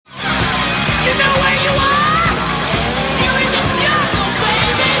You know where you are? You're in the jungle,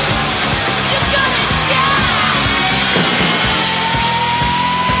 baby. You're gonna die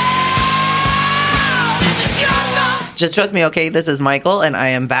in the jungle. Just trust me, okay? This is Michael, and I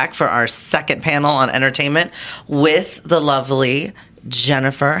am back for our second panel on entertainment with the lovely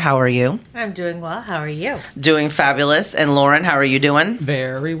Jennifer. How are you? I'm doing well. How are you? Doing fabulous. And Lauren, how are you doing?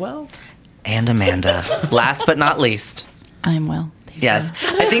 Very well. And Amanda. Last but not least. I'm well. Yes.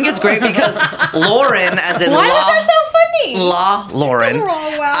 I think it's great because Lauren, as in Why was that so funny? Lauren,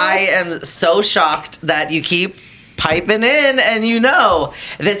 Oh, well. I am so shocked that you keep piping in, and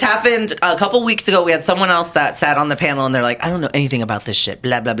this happened a couple weeks ago. We had someone else that sat on the panel, and they're like, I don't know anything about this shit,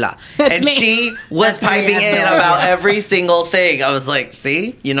 blah, blah, blah. And me. she was piping me. in about every single thing. I was like,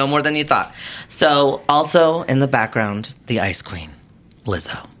 see, you know more than you thought. So, also in the background, the Ice Queen,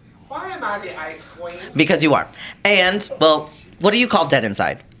 Lizzo. Why am I the ice queen? Because you are. And, well, what do you call dead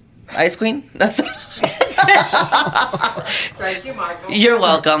inside? Ice Queen? That's... Thank you, Michael. You're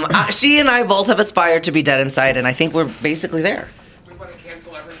welcome. She and I both have aspired to be dead inside, and I think we're basically there. We want to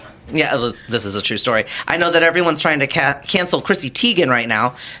cancel everyone. Yeah, this is a true story. I know that everyone's trying to cancel Chrissy Teigen right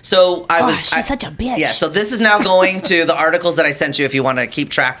now. So She's such a bitch. Yeah, so this is now going to the articles that I sent you. If you want to keep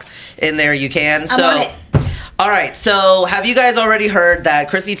track in there, you can. I'm on it. All right, so have you guys already heard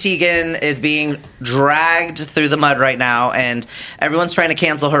that Chrissy Teigen is being dragged through the mud right now, and everyone's trying to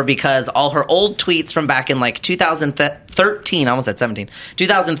cancel her because all her old tweets from back in like 2013, I almost said 17,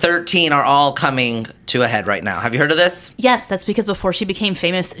 2013 are all coming to a head right now. Have you heard of this? Yes, that's because before she became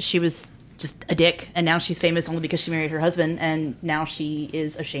famous, she was just a dick, and now she's famous only because she married her husband, and now she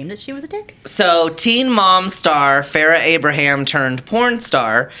is ashamed that she was a dick. So, Teen Mom star Farrah Abraham turned porn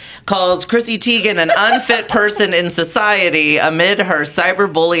star calls Chrissy Teigen an unfit person in society amid her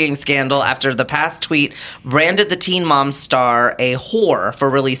cyberbullying scandal after the past tweet branded the Teen Mom star a whore for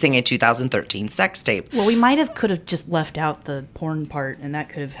releasing a 2013 sex tape. Well, we could have just left out the porn part, and that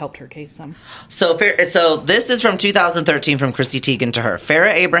could have helped her case some. So this is from 2013 from Chrissy Teigen to her.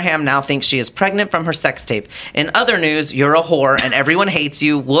 Farrah Abraham now thinks she is pregnant from her sex tape. In other news, you're a whore and everyone hates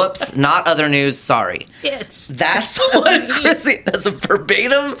you. Whoops, not other news. Sorry. Bitch. That's what that's a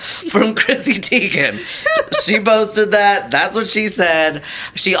verbatim from Chrissy Teigen. She posted that. That's what she said.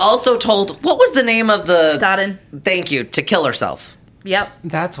 She also told, what was the name of the... Stodden. Thank you, to kill herself. Yep.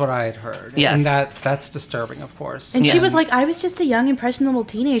 That's what I had heard. Yes. And that's disturbing, of course. And Yeah. she was like, I was just a young, impressionable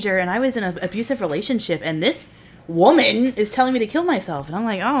teenager, and I was in an abusive relationship, and this woman is telling me to kill myself. And I'm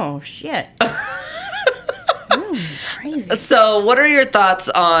like, oh, shit. Ooh, crazy. So what are your thoughts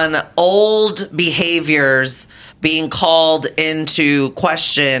on old behaviors being called into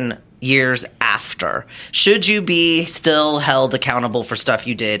question years after? Should you be still held accountable for stuff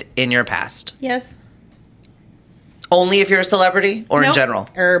you did in your past? Yes. Only if you're a celebrity or in Nope. general?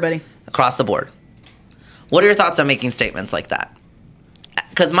 Everybody. Across the board. What are your thoughts on making statements like that?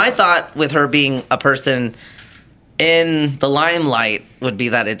 Because my thought with her being a person in the limelight would be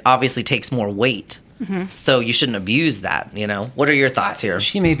that it obviously takes more weight. Mm-hmm. So you shouldn't abuse that, you know? What are your thoughts here?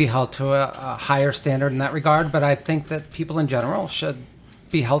 She may be held to a higher standard in that regard, but I think that people in general should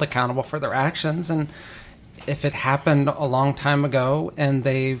be held accountable for their actions. And if it happened a long time ago and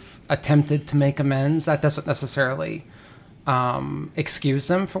they've attempted to make amends, that doesn't necessarily excuse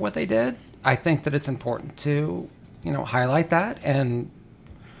them for what they did. I think that it's important to, highlight that and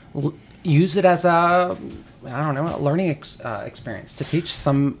use it as a learning experience to teach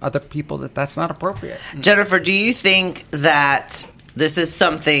some other people that that's not appropriate. Jennifer, do you think that this is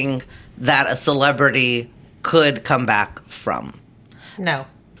something that a celebrity could come back from? No.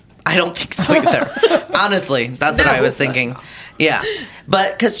 I don't think so either. Honestly, that's what I was thinking. Yeah.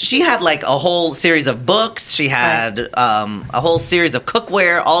 But because she had like a whole series of books, she had a whole series of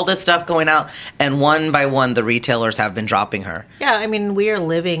cookware, all this stuff going out, and one by one the retailers have been dropping her. Yeah, I mean, we are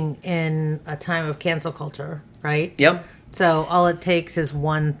living in a time of cancel culture, right? Yep. So all it takes is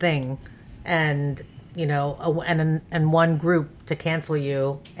one thing and, and one group to cancel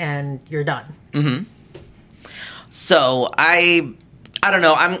you and you're done. Mm-hmm. So I don't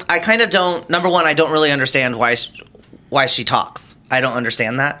know. I kind of don't. Number one, I don't really understand why she talks. I don't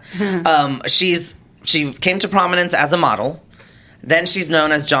understand that. She came to prominence as a model. Then she's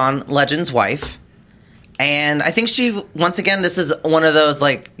known as John Legend's wife. And I think once again, this is one of those,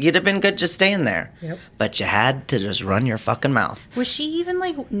 like, you'd have been good just staying there. Yep. But you had to just run your fucking mouth. Was she even,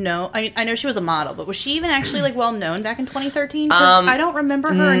 I know she was a model, but was she even actually, well known back in 2013? Because I don't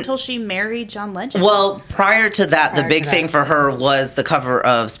remember her until she married John Legend. Well, prior to that, the big thing for her was the cover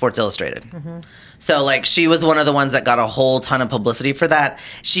of Sports Illustrated. Mm-hmm. So, she was one of the ones that got a whole ton of publicity for that.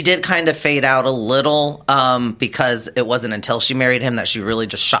 She did kind of fade out a little because it wasn't until she married him that she really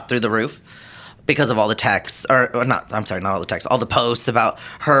just shot through the roof. because of all the texts, or not, I'm sorry, not all the texts, all the posts about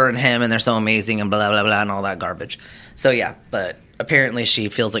her and him and they're so amazing and blah, blah, blah, and all that garbage. So, yeah, but apparently she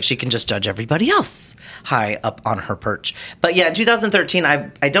feels like she can just judge everybody else high up on her perch. But, yeah, in 2013,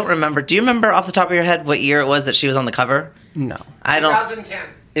 I don't remember. Do you remember off the top of your head what year it was that she was on the cover? No. I don't. 2010.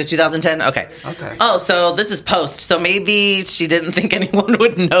 It was 2010? Okay. Okay. Oh, so this is post. So maybe she didn't think anyone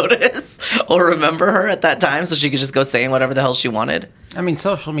would notice or remember her at that time, so she could just go saying whatever the hell she wanted. I mean,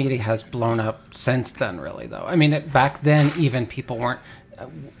 social media has blown up since then, really, though. I mean, back then, even people weren't...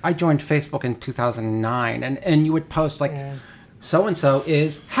 I joined Facebook in 2009, and you would post, like, so-and-so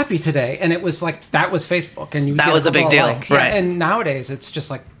is happy today, and it was like, that was Facebook, and you That get was a big couple of deal, likes. Yeah, right. and nowadays, it's just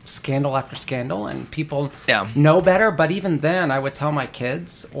like scandal after scandal, and people Yeah. know better, but even then, I would tell my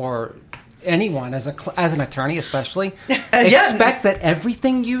kids, or anyone, as an attorney especially, expect that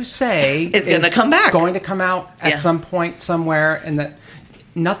everything you say Is gonna come back. going to come out at Yeah. some point somewhere, and that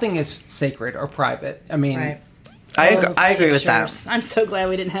nothing is sacred or private. I mean, Right. I agree with that. I'm so glad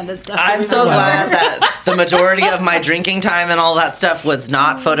we didn't have this stuff. I'm so glad that the majority of my drinking time and all that stuff was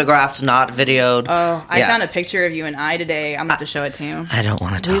not photographed, not videoed. Oh, I Yeah. found a picture of you and I today. I'm going to have to show it to you. I don't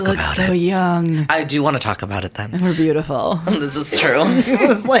want to talk about it. young. I do want to talk about it then. We're beautiful. This is true. It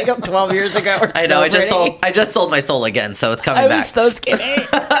was like 12 years ago. Or I know. so I just sold my soul again, so it's coming I was back. so skinny.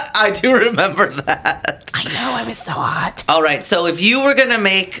 I do remember that. I know, I was so hot. All right, so if you were gonna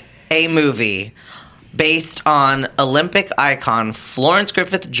make a movie based on Olympic icon Florence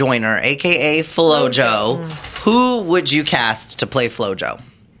Griffith Joyner, aka FloJo, who would you cast to play FloJo?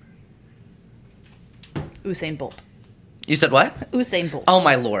 Usain Bolt. You said what? Usain Bolt. Oh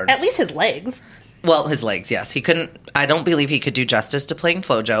my lord. At least his legs. Well, his legs, yes. He couldn't. I don't believe he could do justice to playing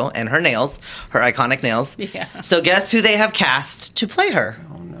FloJo and her nails, her iconic nails. Yeah. So guess who they have cast to play her?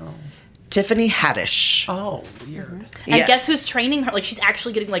 oh no. Tiffany Haddish. Oh, weird. And Yes. guess who's training her? Like, she's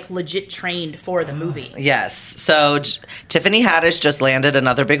actually getting, like, legit trained for the movie. Yes. So Tiffany Haddish just landed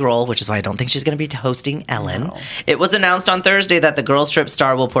another big role, which is why I don't think she's going to be hosting Ellen. No. It was announced on Thursday that the Girls Trip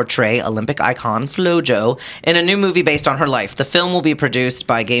star will portray Olympic icon FloJo in a new movie based on her life. The film will be produced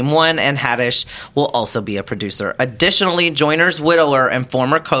by Game One, and Haddish will also be a producer. Additionally, Joyner's widower and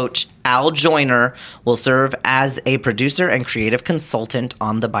former coach Al Joyner will serve as a producer and creative consultant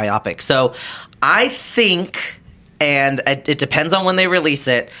on the biopic. So I think, and it depends on when they release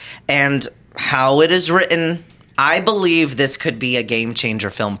it and how it is written, I believe this could be a game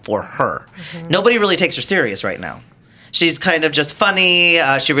changer film for her. Nobody really takes her serious right now. She's kind of just funny.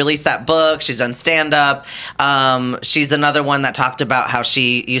 She released that book. She's done stand-up. She's another one that talked about how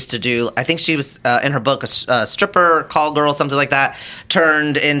she used to do, I think she was, in her book, a stripper, call girl, something like that,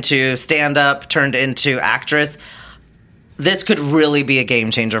 turned into stand-up, turned into actress. This could really be a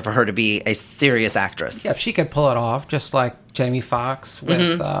game changer for her to be a serious actress. Yeah, if she could pull it off, just like Jamie Foxx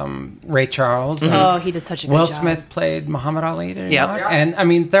with Ray Charles. and Oh, he did such a good Will job. Smith played Muhammad Ali. Did he Yep. not? Yeah. And I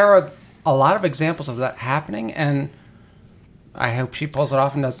mean, there are a lot of examples of that happening, and I hope she pulls it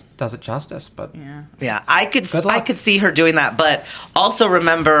off and does it justice. But Yeah. Yeah, I Good luck. could see her doing that, but also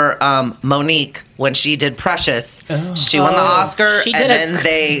remember Monique when she did Precious. She won the Oscar, She and did a then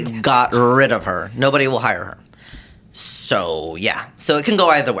they got rid of her. Nobody will hire her. So yeah, so it can go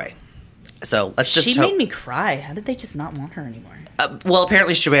either way. So let's just She hope. made me cry. How did they just not want her anymore? Well,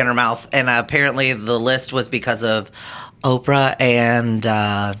 apparently she ran her mouth, and apparently the list was because of Oprah and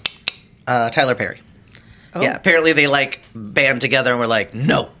Tyler Perry. Oh. Yeah, apparently they like band together and were like,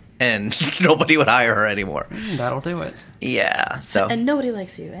 no, and nobody would hire her anymore. that'll do it. Yeah, so And nobody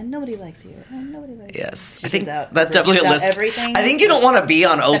likes you. And nobody likes you. And nobody likes you. yes, She I think gives out- that's she definitely a gives out list. everything. I think you don't want to be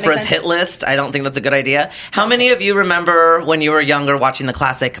on makes Oprah's sense? hit list. I don't think that's a good idea. How many of you remember when you were younger watching the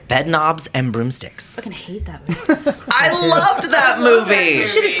classic Bed Knobs and Broomsticks? I fucking hate that movie. I loved that movie.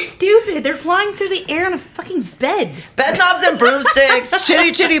 Shit is stupid. They're flying through the air in a fucking bed. Bed Knobs and Broomsticks,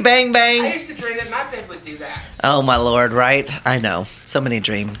 Chitty Chitty Bang I Bang. used to dream that my bed would do that. Oh my lord, right? I know. So many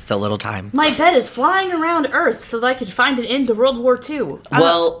dreams, so little time. My bed is flying around Earth so that I could find an end to World War II.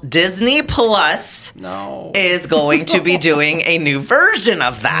 Well, Disney Plus No. is going to be doing a new version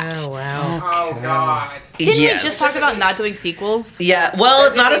of that. Oh, wow. Oh, God. Didn't Yes. we just talk about not doing sequels? Yeah, well,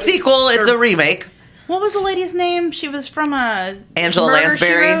 it's not a sequel, it's a remake. What was the lady's name? She was from Angela Murder, She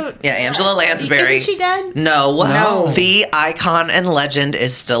Lansbury. Wrote? Yeah, Angela Lansbury. Isn't she dead? No. No. The icon and legend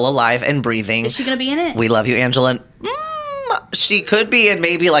is still alive and breathing. Is she going to be in it? We love you, Angela. She could be in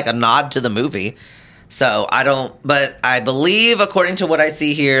maybe like a nod to the movie. So I don't, but I believe, according to what I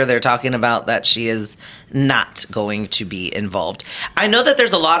see here, they're talking about that she is not going to be involved. I know that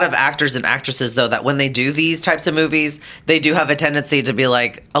there's a lot of actors and actresses, though, that when they do these types of movies, they do have a tendency to be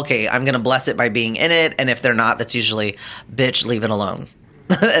like, okay, I'm going to bless it by being in it. And if they're not, that's usually, bitch, leave it alone.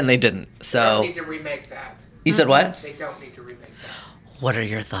 and they didn't. They So don't need to remake that. you said what? They don't need to remake that. What are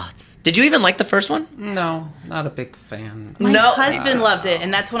your thoughts? Did you even like the first one? No, not a big fan. My No. husband loved it,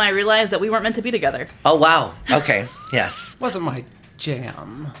 and that's when I realized that we weren't meant to be together. Oh wow. Okay. Yes. Wasn't my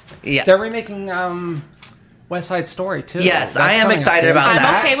jam. Yeah. They're remaking West Side Story too. Yes, That's I am coming up excited soon. about I'm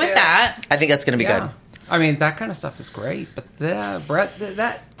that. okay with that. I think that's going to be Yeah. good. I mean, that kind of stuff is great, but Brett,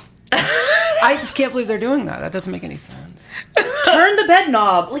 that I just can't believe they're doing that. That doesn't make any sense. Turn the bed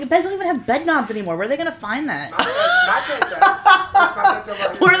knob. Like, beds don't even have bed knobs anymore. Where are they going to find that? My bed does. That's my bed's over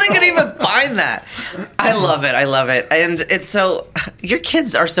here. Where are they going to even find that? I love it. I love it. And it's so, your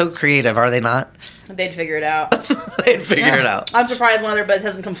kids are so creative, are they not? They'd figure it out. They'd figure it out. I'm surprised one of their beds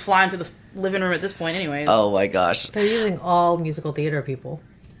hasn't come flying through the living room at this point anyways. Oh my gosh. They're using all musical theater people.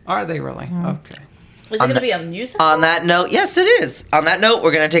 Are they really? Okay. Is it going to be a musical? On that note, yes, it is. On that note,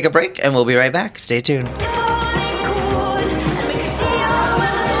 we're going to take a break and we'll be right back. Stay tuned.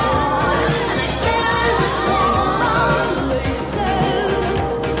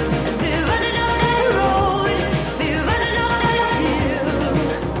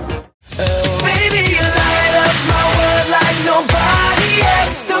 Baby, you light up my world like nobody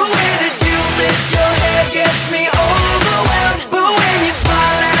else. The way that you flip your hair gets me overwhelmed. But when you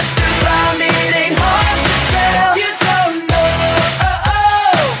smile at the ground, it ain't hard to tell. You don't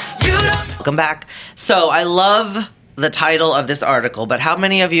know, you don't. Welcome back. So I love the title of this article, but how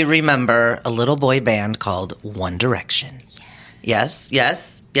many of you remember a little boy band called One Direction? Yes,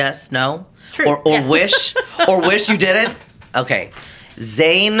 yes, yes, no? True, Or yes. wish, or wish you didn't? Okay.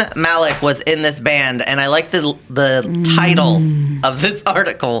 Zayn Malik was in this band, and I like the title of this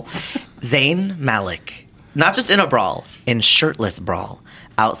article. Zayn Malik. Not just in a brawl, in shirtless brawl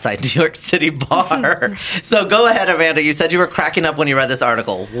outside New York City bar. So go ahead, Amanda. You said you were cracking up when you read this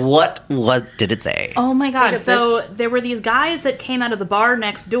article. What did it say? Oh my god! at So there were these guys that came out of the bar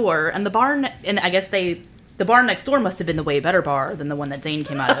next door, and and I guess the bar next door must have been the way better bar than the one that Zayn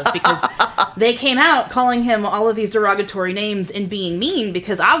came out of, because they came out calling him all of these derogatory names and being mean,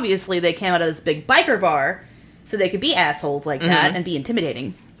 because obviously they came out of this big biker bar, so they could be assholes like that and be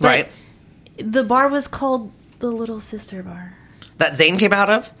intimidating. But Right. the bar was called the Little Sister Bar. That Zayn came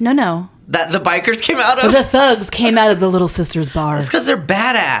out of? No. That the bikers came out of? The thugs came out of the Little Sisters Bar. It's because they're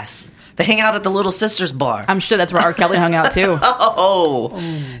badass. They hang out at the Little Sisters bar. I'm sure that's where R. Kelly hung out too. Oh,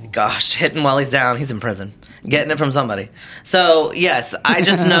 gosh, hitting while he's down. He's in prison. Getting it from somebody. So, yes, I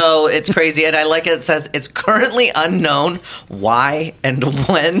just know it's crazy. And I like it says it's currently unknown why and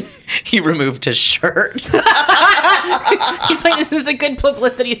when he removed his shirt. He's like, this is a good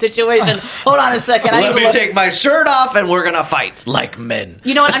publicity situation. Hold on a second. Let me take my shirt off and we're going to fight like men.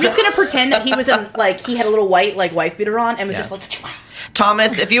 You know what? I'm just gonna pretend that he was in, like, he had a little white, like, wife beater on and was just like,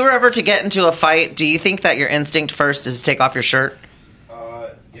 Thomas, if you were ever to get into a fight, do you think that your instinct first is to take off your shirt?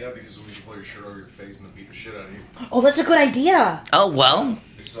 Yeah, because when you pull your shirt over your face and then beat the shit out of you. oh, that's a good idea. Oh, well,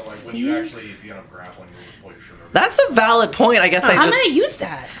 So like when you actually, if you end up grappling, you pull your shirt over. that's a valid point. I guess I'm I just... gonna use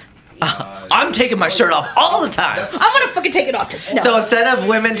that. I'm taking my shirt off all the time. I'm gonna fucking take it off. No. So instead of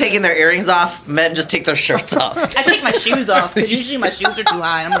women taking their earrings off, men just take their shirts off. I take my shoes off because usually my shoes are too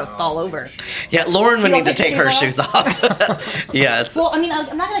high and I'm gonna fall over. Yeah, Lauren would You need don't to take take her shoes shoes off. Yes. Well, I mean,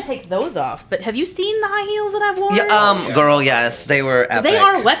 I'm not gonna take those off, but have you seen the high heels that I've worn? Yeah, girl, yes, they were epic. They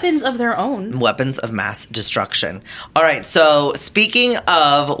are weapons of their own. Weapons of mass destruction. All right, so speaking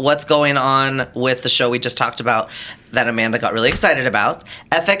of what's going on with the show we just talked about that Amanda got really excited about,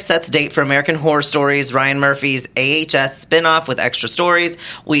 FX sets date for American Horror Stories, Ryan Murphy's AHS spinoff with extra stories.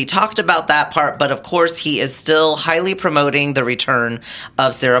 We talked about that part, but of course he is still highly promoting the return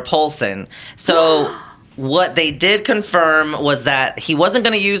of Sarah Paulson. So what they did confirm was that he wasn't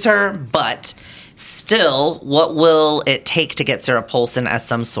going to use her, but still, what will it take to get Sarah Paulson as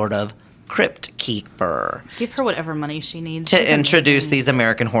some sort of crypt keeper Give her whatever money she needs to introduce these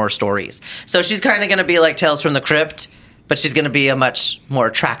American Horror Stories? So she's kind of going to be like Tales from the Crypt, but she's going to be a much more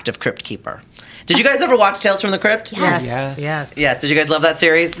attractive crypt keeper. Did you guys ever watch Tales from the Crypt? Yes. Yes. Yes. Did you guys love that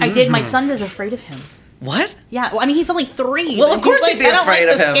series? I did. My son is afraid of him. What? Yeah, well, I mean, he's only 3. Well, but of course he's he'd be I don't afraid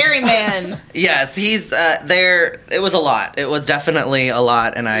like of the him. scary man. Yes, he's there. It was a lot. It was definitely a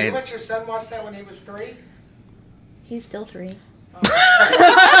lot, and You I. let your son watch that when he was 3? He's still 3.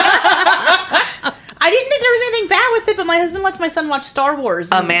 I didn't think there was anything bad with it, but my husband lets my son watch Star Wars.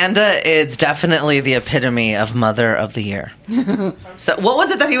 Amanda is definitely the epitome of Mother of the Year. So, what was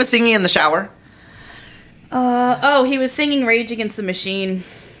it that he was singing in the shower? He was singing Rage Against the Machine.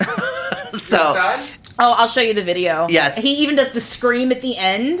 So, Son? Oh, I'll show you the video. Yes. He even does the scream at the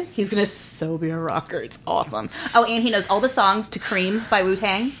end. He's gonna so be a rocker. It's awesome. Oh, and he knows all the songs to Cream by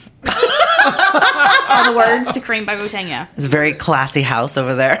Wu-Tang. All the words to Cream by Wu-Tang, yeah. It's a very classy house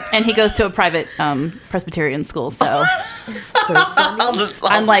over there. And he goes to a private Presbyterian school, so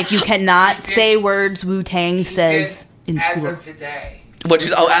I'm like, you cannot say words Wu-Tang says in As school. of today.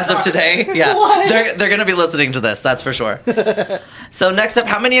 As of today? Yeah. They're going to be listening to this, that's for sure. So next up,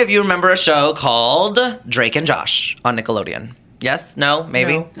 how many of you remember a show called Drake and Josh on Nickelodeon? Yes? No?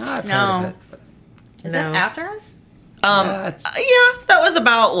 Maybe? No. No, I've No. heard of it. Is No. that after us? Yeah, that was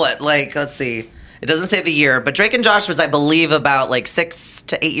about what? Like, let's see. It doesn't say the year, but Drake and Josh was, I believe, about like 6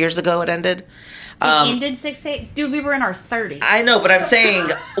 to 8 years ago it ended. It ended 6 to 8. Dude, we were in our 30s. I know, but I'm saying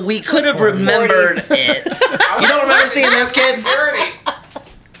we could have remembered it. You don't remember seeing this, kid? 30.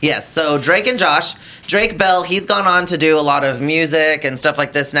 Yes, so Drake and Josh. Drake Bell, he's gone on to do a lot of music and stuff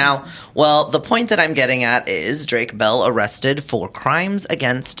like this now. Well, the point that I'm getting at is Drake Bell arrested for crimes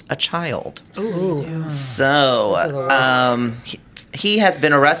against a child. Ooh. So, he has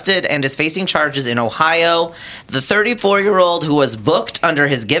been arrested and is facing charges in Ohio. The 34-year-old who was booked under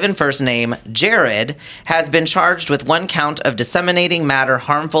his given first name, Jared, has been charged with 1 count of disseminating matter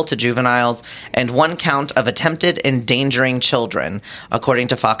harmful to juveniles and 1 count of attempted endangering children, according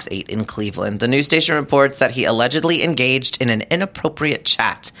to Fox 8 in Cleveland. The news station reports that he allegedly engaged in an inappropriate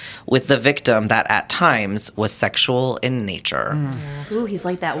chat with the victim that at times was sexual in nature. Ooh, he's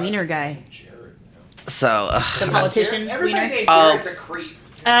like that wiener guy. So, The politician Everybody wiener. named Jared's a creep.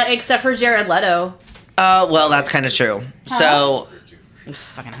 Except for Jared Leto. well, that's kind of true. So, He was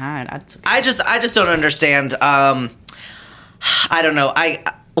fucking hot. I just don't understand. I don't know.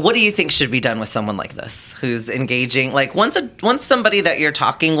 What do you think should be done with someone like this who's engaging? Like once somebody that you're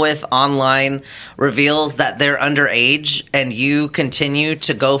talking with online reveals that they're underage and you continue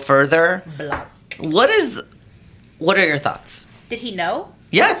to go further, what are your thoughts? Did he know?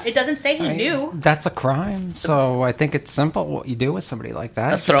 Yes. It doesn't say he knew. That's a crime. So I think it's simple what you do with somebody like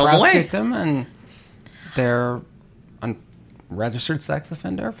that. Throw 'em away. Prosecute them, and they're a registered sex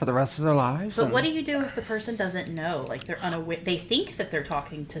offender for the rest of their lives. But and what do you do if the person doesn't know? Like they're unaware. They think that they're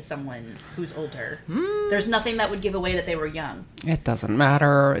talking to someone who's older. There's nothing that would give away that they were young. It doesn't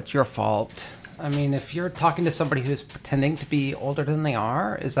matter. It's your fault. I mean, if you're talking to somebody who's pretending to be older than they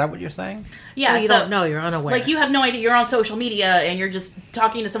are, is that what you're saying? Yeah, Well, you so- don't know. You're unaware. Like you have no idea. You're on social media and you're just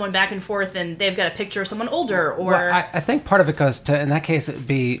talking to someone back and forth, and they've got a picture of someone older. Or Well, I think part of it goes to, in that case, it would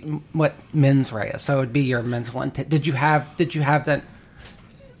be what mens rea. So it would be your mental intent. Did you have that?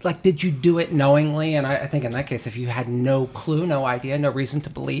 Like, did you do it knowingly? And I think in that case, if you had no clue, no idea, no reason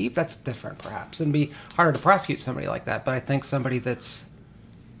to believe, that's different, perhaps, and be harder to prosecute somebody like that. But I think somebody that's,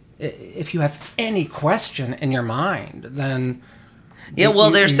 if you have any question in your mind, then Yeah, well,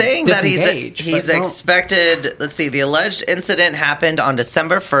 they're saying that disengage, he's but don't- expected. Let's see. The alleged incident happened on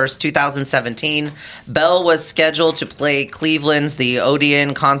December 1st, 2017. Bell was scheduled to play Cleveland's the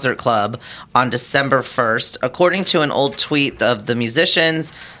Odeon Concert Club on December 1st. According to an old tweet of the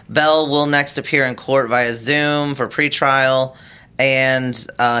musicians, Bell will next appear in court via Zoom for pretrial, and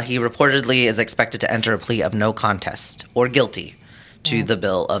he reportedly is expected to enter a plea of no contest or guilty to the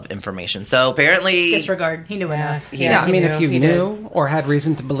bill of information. So apparently, disregard. He knew enough. Yeah, I he mean, knew, if you he did. knew or had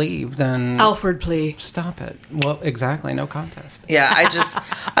reason to believe, then Alfred plea. stop it. Well, exactly, no contest. yeah,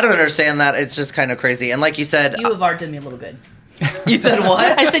 I don't understand that. It's just kind of crazy. And like you said, U of R did me a little good. you said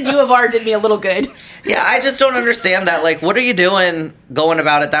what? I said U of R did me a little good. Yeah, I just don't understand that. Like, what are you doing going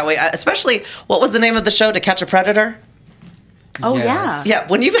about it that way? Especially, what was the name of the show, To Catch a Predator? Oh Yes. Yeah,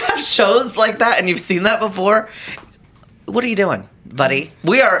 when you have shows like that and you've seen that before, what are you doing, buddy?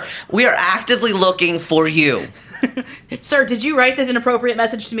 We are actively looking for you. Sir, did you write this inappropriate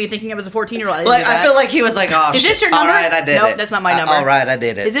message to me thinking I was a 14-year-old? Like, I feel like he was like, oh, Is shit. this your number? All right, I did Nope, it. that's not my number. All right, I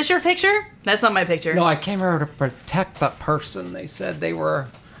did it. Is this your picture? That's not my picture. No, I came here to protect that person. They said they were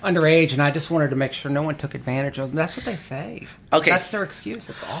underage, and I just wanted to make sure no one took advantage of them. That's what they say. Okay, That's their excuse.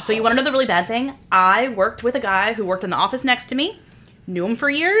 It's awful. So you want to know the really bad thing? I worked with a guy who worked in the office next to me. Knew him for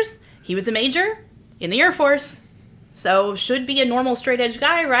years. He was a major in the Air Force. So should be a normal straight edge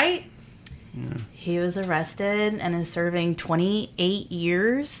guy, right? He was arrested and is serving 28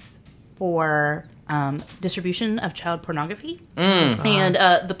 years for distribution of child pornography and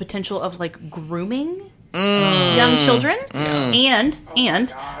the potential of like grooming young children. And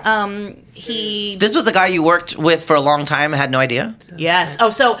he This was a guy you worked with for a long time and had no idea? Yes. Oh,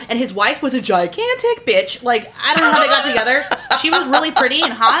 so, and his wife was a gigantic bitch. Like, I don't know how they got together. She was really pretty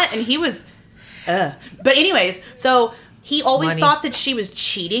and hot, and he was, But anyways, so he always Money. thought that she was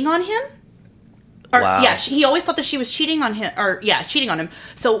cheating on him. Or, Wow. Yeah, he always thought that she was cheating on him. Cheating on him.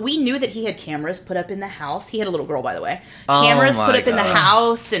 So we knew that he had cameras put up in the house. He had a little girl, by the way. Cameras my put up in the gosh.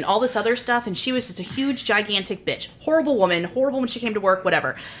 house and all this other stuff. And she was just a huge, gigantic bitch. Horrible woman when she came to work,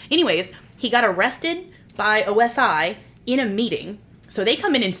 whatever. Anyways, he got arrested by OSI in a meeting. So they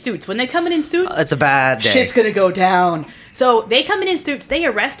come in suits. When they come in suits, It's a bad day. shit's gonna go down. So they come in suits, they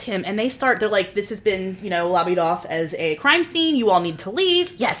arrest him, and they're like, this has been, lobbied off as a crime scene. You all need to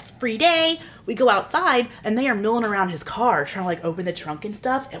leave. Yes, free day. We go outside, and they are milling around his car, trying to, like, open the trunk and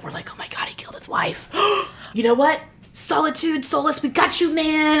stuff. And we're like, oh my God, he killed his wife. You know what? Solitude, solace, we got you,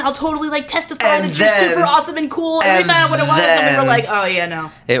 man. I'll totally, like, testify And that you're then- super awesome and cool. And we found out what it was, and we were like, oh, yeah,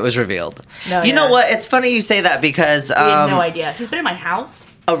 no. It was revealed. No, you know yeah. what? It's funny you say that because We had no idea. He's been in my house.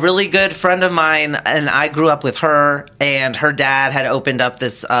 a really good friend of mine, and I grew up with her, and her dad had opened up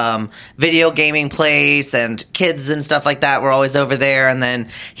this video gaming place, and kids and stuff like that were always over there. And then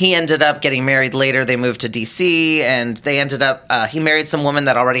he ended up getting married later. They moved to DC, and they ended up, he married some woman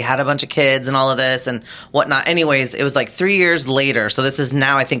that already had a bunch of kids and all of this and whatnot. Anyways, it was like 3 years later. So this is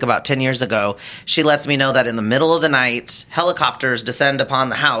now, I think, about 10 years ago. She lets me know that in the middle of the night, helicopters descend upon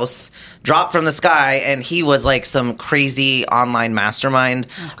the house, drop from the sky, and he was like some crazy online mastermind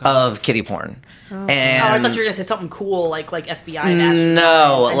of kitty porn. And I thought you were going to say something cool, like FBI. and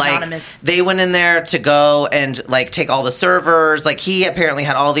no, Anonymous. like they went in there to go and like take all the servers. Like he apparently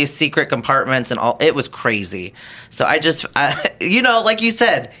had all these secret compartments and all. It was crazy. So I just, like you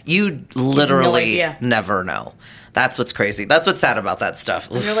said, you literally idea. never know. That's what's crazy. That's what's sad about that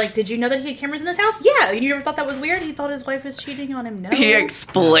stuff. And you're like, did you know that he had cameras in his house? Yeah. You ever thought that was weird? He thought his wife was cheating on him? No. He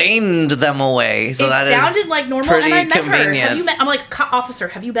explained them away, so it that is sounded like normal, pretty and I met convenient. her. Have you met? I'm like, officer,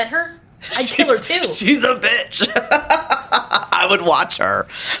 have you met her? I'd kill her too. She's a bitch. I would watch her.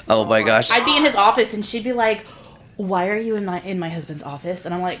 Oh my gosh. I'd be in his office, and she'd be like, "Why are you in my husband's office?"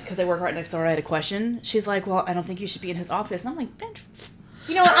 And I'm like, "Because I work right next door. I had a question." She's like, "Well, I don't think you should be in his office." And I'm like, "Bitch,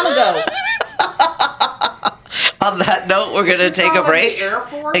 you know what? I'm gonna go." On that note, we're going to take a not like break the Air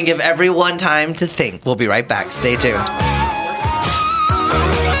Force? and give everyone time to think. We'll be right back. Stay tuned.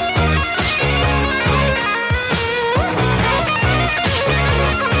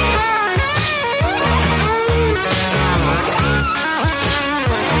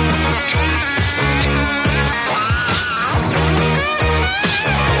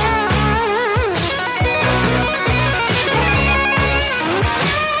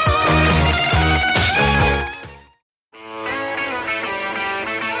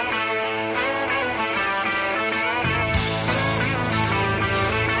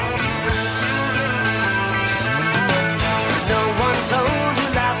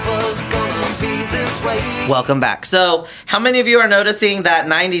 Welcome back. So, how many of you are noticing that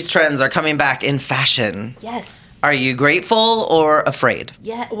 90s trends are coming back in fashion? Yes. Are you grateful or afraid?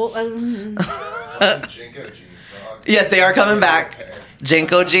 Yeah. Well. Jinko jeans, dog. Yes, they are coming back.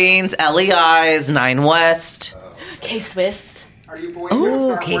 Jinko jeans, LEIs, Nine West. K-Swiss. Are you boys going to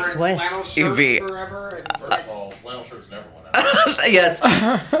start K-Swiss. wearing flannel You'd be- shirts forever? First of all, flannel shirts never went out. Yes.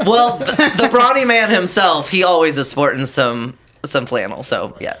 Well, the brawny man himself, he always is sporting some flannel.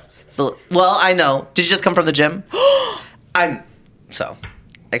 So, yeah. So, well, I know. Did you just come from the gym? So,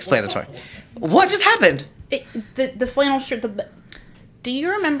 explanatory. What just happened? The flannel shirt. Do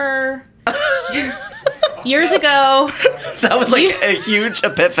you remember years ago? That was like a huge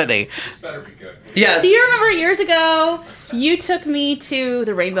epiphany. This better be good. Yes. Do you remember years ago? You took me to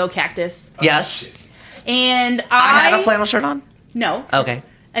the Rainbow Cactus, Yes. and I had a flannel shirt on? No. Okay.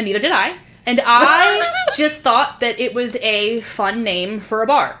 And neither did I. And I just thought that it was a fun name for a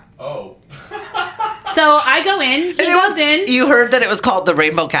bar. Oh. So I go in, he goes in. You heard that it was called the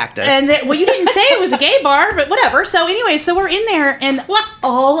Rainbow Cactus. And well, you didn't say it was a gay bar, but whatever. So anyway, so we're in there, and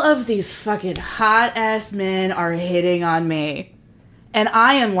all of these fucking hot ass men are hitting on me, and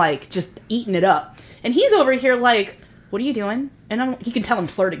I am like just eating it up. And he's over here like, "What are you doing?" And he can tell I'm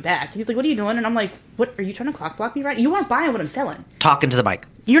flirting back. He's like, "What are you doing?" And I'm like, "What are you trying to clock block me? Right? You aren't buying what I'm selling. Talking to the mic.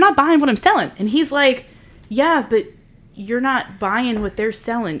 You're not buying what I'm selling." And he's like, "Yeah, but you're not buying what they're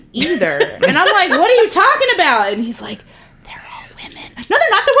selling either." And I'm like, "What are you talking about?" And he's like, "They're all women." No, they're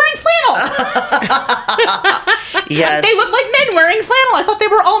not. They're wearing flannel. Yes. They look like men wearing flannel. I thought they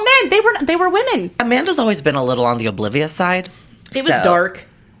were all men. They were women. Amanda's always been a little on the oblivious side. It was So- dark.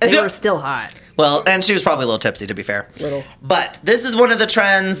 They were still hot. Well, and she was probably a little tipsy, to be fair. Little. But this is one of the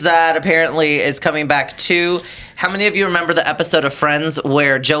trends that apparently is coming back too. How many of you remember the episode of Friends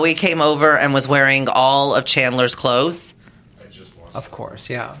where Joey came over and was wearing all of Chandler's clothes? I just watched Of course,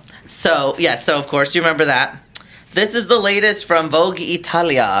 yeah. So, yes, so of course you remember that. This is the latest from Vogue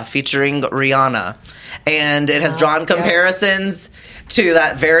Italia featuring Rihanna. And it has drawn comparisons to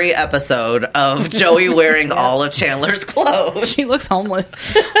that very episode of Joey wearing all of Chandler's clothes. She looks homeless.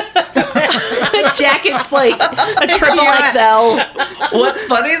 Jacket's like a triple XL. What's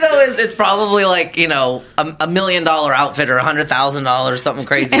funny though is it's probably like, you know, $1 million outfit or $100,000 something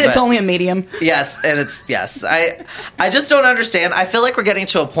crazy. And it's but only a medium. yes, and it's yes. I just don't understand. I feel like we're getting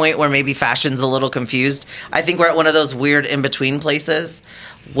to a point where maybe fashion's a little confused. I think we're at one of those weird in between places.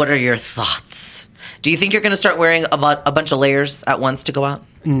 What are your thoughts? Do you think you're going to start wearing a bunch of layers at once to go out?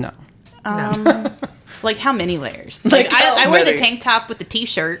 No. Like how many layers? Like Like I how wear the many? tank top with the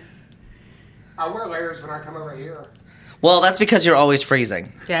t-shirt. I wear layers when I come over here. Well, that's because you're always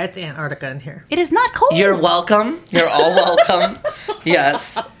freezing. Yeah, it's Antarctica in here. It is not cold. You're welcome. You're all welcome.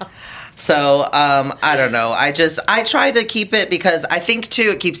 Yes. So, I don't know. I try to keep it because I think,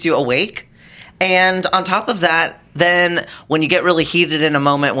 too, it keeps you awake. And on top of that, then when you get really heated in a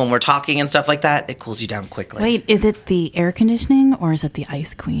moment when we're talking and stuff like that, it cools you down quickly. Wait, is it the air conditioning or is it the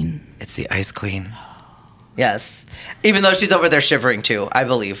Ice Queen? It's the Ice Queen. Yes. Even though she's over there shivering, too, I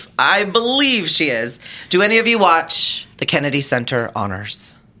believe. I believe she is. Do any of you watch the Kennedy Center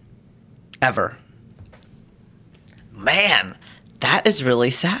Honors? Ever? Man, that is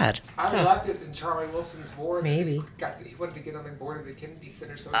really sad. I loved it in Charlie Wilson's board. Maybe. He wanted to get on the board of the Kennedy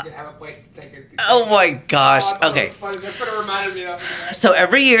Center so he could have a place to take it. Oh my gosh. I thought it Okay. was funny. That's what it reminded me of. So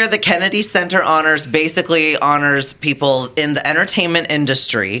every year, the Kennedy Center Honors basically honors people in the entertainment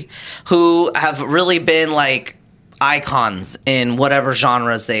industry who have really been like icons in whatever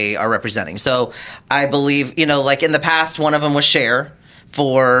genres they are representing. So I believe, you know, like in the past, one of them was Cher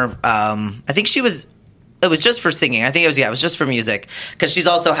for, I think it was just for singing. I think it was just for music. Because she's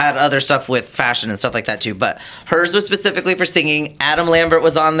also had other stuff with fashion and stuff like that too. But hers was specifically for singing. Adam Lambert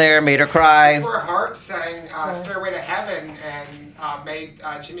was on there, made her cry. That's where Hart sang Stairway to Heaven and made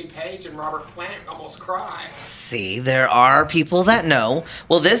Jimmy Page and Robert Plant almost cry. See, there are people that know.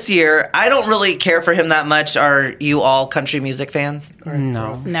 Well, this year, I don't really care for him that much. Are you all country music fans?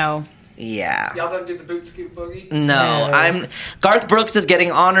 No. No. Yeah. Y'all don't do the boot scoot boogie? No, Garth Brooks is getting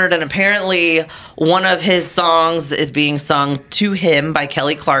honored, and apparently one of his songs is being sung to him by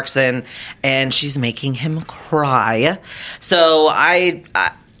Kelly Clarkson, and she's making him cry. So I'm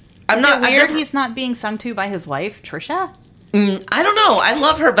not Is it weird never- he's not being sung to by his wife, Trisha? I don't know. I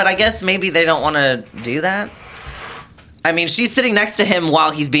love her, but I guess maybe they don't want to do that. I mean, she's sitting next to him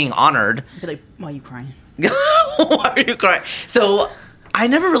while he's being honored. I'd be like, why are you crying? Why are you crying? So I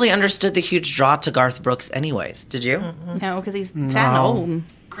never really understood the huge draw to Garth Brooks anyways. Did you? No, because he's fat and old.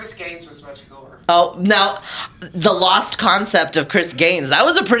 Chris Gaines was much cooler. Oh, now, the lost concept of Chris Gaines. That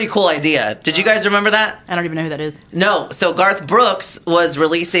was a pretty cool idea. Did you guys remember that? I don't even know who that is. No. So Garth Brooks was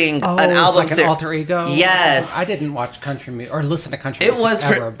releasing an It was album. like an alter ego. Yes. I didn't watch country music or listen to country It music was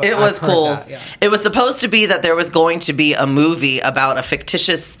ever, but it was I've heard cool. that, yeah. It was supposed to be that there was going to be a movie about a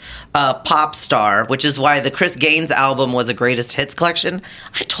fictitious pop star, which is why the Chris Gaines album was a greatest hits collection.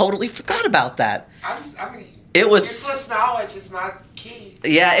 I totally forgot about that. I mean, It was useless knowledge is my key.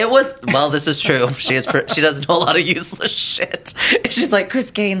 yeah, it was. Well, this is true. She doesn't know a lot of useless shit. She's like,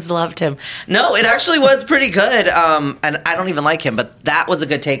 Chris Gaines loved him. No, it actually was pretty good. And I don't even like him, but that was a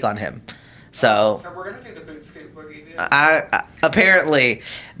good take on him. So So we're gonna do the boot scoot boogie. Then. apparently,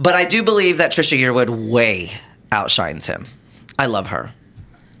 but I do believe that Trisha Yearwood way outshines him. I love her.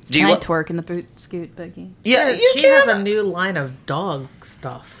 Do Can you? I twerk in the boot scoot boogie? Yeah, you She can. has a new line of dog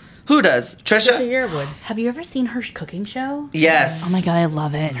stuff. Who does? Trisha? Yearwood. Have you ever seen her cooking show? Yes. Oh my god, I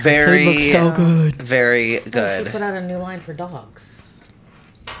love it. Her Very food looks so good. Very She good. put out a new line for dogs.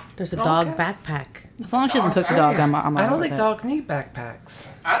 There's a dog backpack. As long as she doesn't cook the dog, I'm I all don't with think it. dogs need backpacks.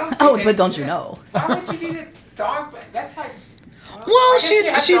 I don't. Oh, think but don't they- you know? Why would you need a dog? That's like. Well, I guess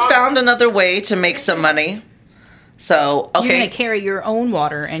you have she's dogs- found another way to make some money. So You're okay. gonna carry your own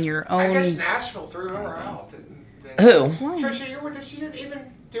water and your I own. guess Nashville threw her out. Who? Trisha Yearwood, does she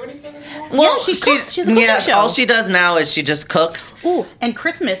even do anything anymore? Well, she cooks. She has a cooking show. all she does now is she just cooks. Ooh, and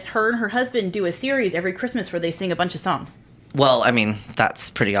Christmas, her and her husband do a series every Christmas where they sing a bunch of songs. Well, I mean, that's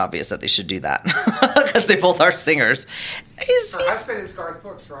pretty obvious that they should do that because they both are singers. Her He's- husband is Garth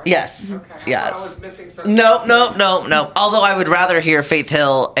Brooks, right? Yes. Okay. I Yes. thought I was missing something. No. Although I would rather hear Faith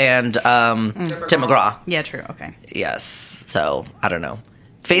Hill and Tim McGraw. Yeah, true. Okay. Yes. So I don't know.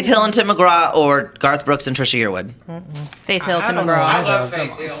 Faith Hill and Tim McGraw or Garth Brooks and Trisha Yearwood. Faith Hill, I Tim don't know. McGraw. I love Come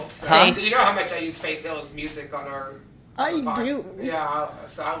Faith on. Hill. So, Huh? so you know how much I use Faith Hill's music on our. do. Yeah,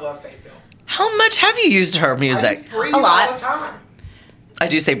 so I love Faith Hill. How much have you used her I music? just breathe A lot. all the time. I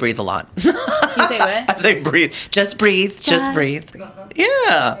do say breathe a lot. You say what? I say breathe. Just breathe. Just Just breathe. Uh-huh. Yeah.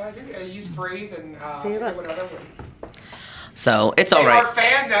 Yeah, I do. I use breathe and See, I forget look. what other one. So it's all Our right.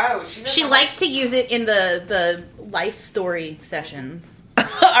 fan knows. She, She likes to use it in the life story sessions.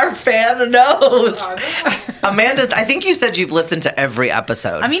 Our fan knows. to. Amanda, I think you said you've listened to every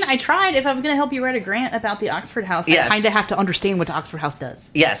episode. I mean, I tried. If I'm going to help you write a grant about the Oxford House, Yes. I kind of have to understand what the Oxford House does.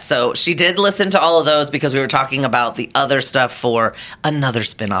 Yes, so she did listen to all of those because we were talking about the other stuff for another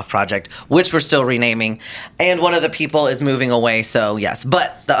spin-off project, which we're still renaming. And one of the people is moving away, so yes.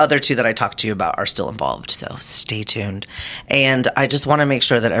 But the other two that I talked to you about are still involved, so stay tuned. And I just want to make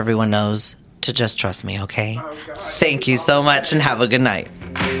sure that everyone knows to just trust me, okay? Oh, God. Thank you so much and have a good night.